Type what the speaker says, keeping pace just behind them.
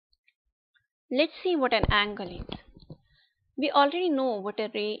Let's see what an angle is. We already know what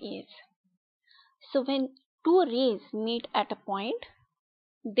a ray is. So when two rays meet at a point,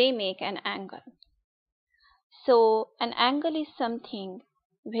 they make an angle. So an angle is something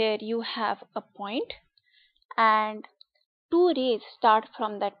where you have a point and two rays start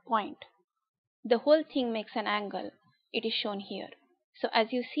from that point. The whole thing makes an angle. It is shown here. So as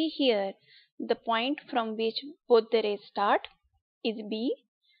you see here, the point from which both the rays start is B,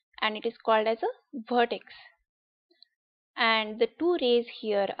 and it is called as a vertex. And the two rays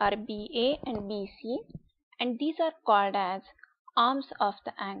here are BA and BC, and these are called as arms of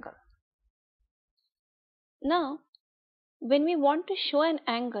the angle. Now, when we want to show an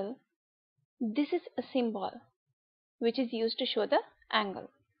angle, this is a symbol which is used to show the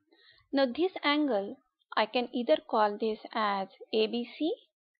angle. Now this angle, I can either call this as ABC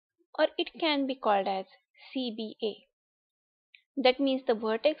or it can be called as CBA. That means the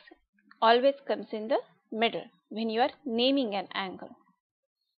vertex always comes in the middle when you are naming an angle.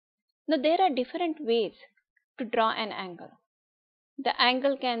 Now there are different ways to draw an angle. The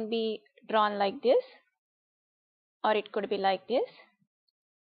angle can be drawn like this, or it could be like this,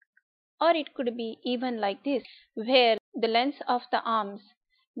 or it could be even like this, where the length of the arms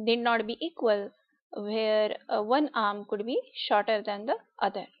need not be equal, where one arm could be shorter than the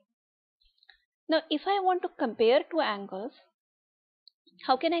other. Now if I want to compare two angles,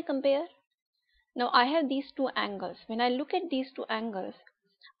 how can I compare? Now I have these two angles. When I look at these two angles,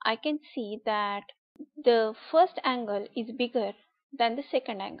 I can see that the first angle is bigger than the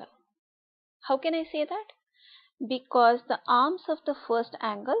second angle. How can I say that? Because the arms of the first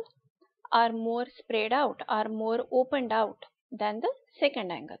angle are more spread out, are more opened out than the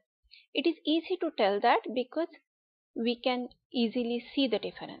second angle. It is easy to tell that because we can easily see the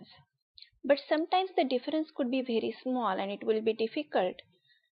difference. But sometimes the difference could be very small and it will be difficult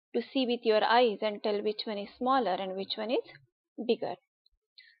to see with your eyes and tell which one is smaller and which one is bigger.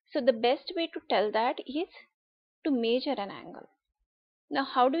 So the best way to tell that is to measure an angle. Now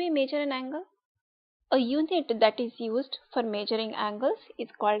how do we measure an angle? A unit that is used for measuring angles is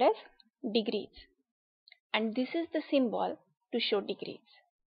called as degrees, and this is the symbol to show degrees.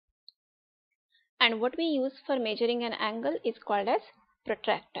 And what we use for measuring an angle is called as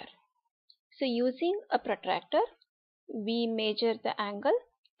protractor. So using a protractor, we measure the angle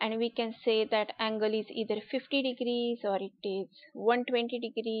and we can say that angle is either 50 degrees or it is 120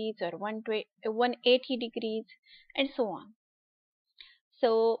 degrees or 180 degrees and so on.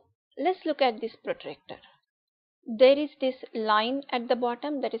 So let's look at this protractor. There is this line at the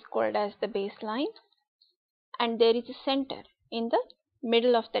bottom that is called as the baseline, and there is a center in the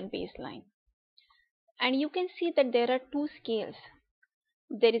middle of that baseline. And you can see that there are two scales.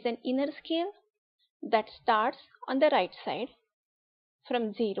 There is an inner scale that starts on the right side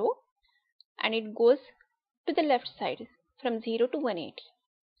from 0 and it goes to the left side from 0 to 180.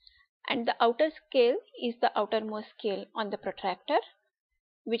 And the outer scale is the outermost scale on the protractor,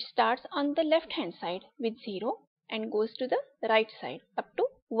 which starts on the left hand side with 0 and goes to the right side up to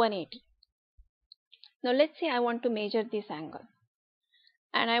 180. Now let's say I want to measure this angle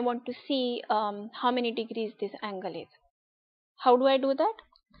and I want to see how many degrees this angle is. How do I do that?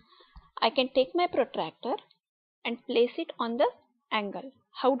 I can take my protractor and place it on the angle.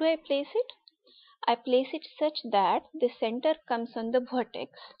 How do I place it? I place it such that the center comes on the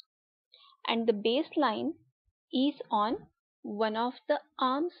vertex and the baseline is on one of the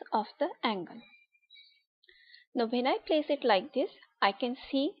arms of the angle. Now when I place it like this, I can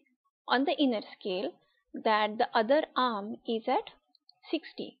see on the inner scale that the other arm is at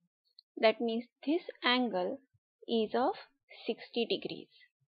 60. That means this angle is of 60 degrees.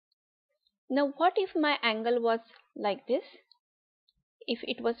 Now what if my angle was like this? If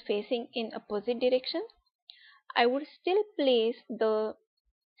it was facing in opposite direction, I would still place the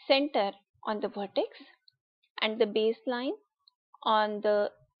center on the vertex and the baseline on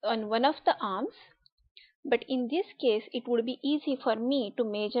one of the arms, but in this case it would be easy for me to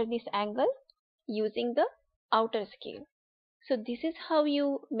measure this angle using the outer scale. So this is how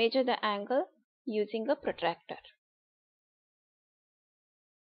you measure the angle using a protractor.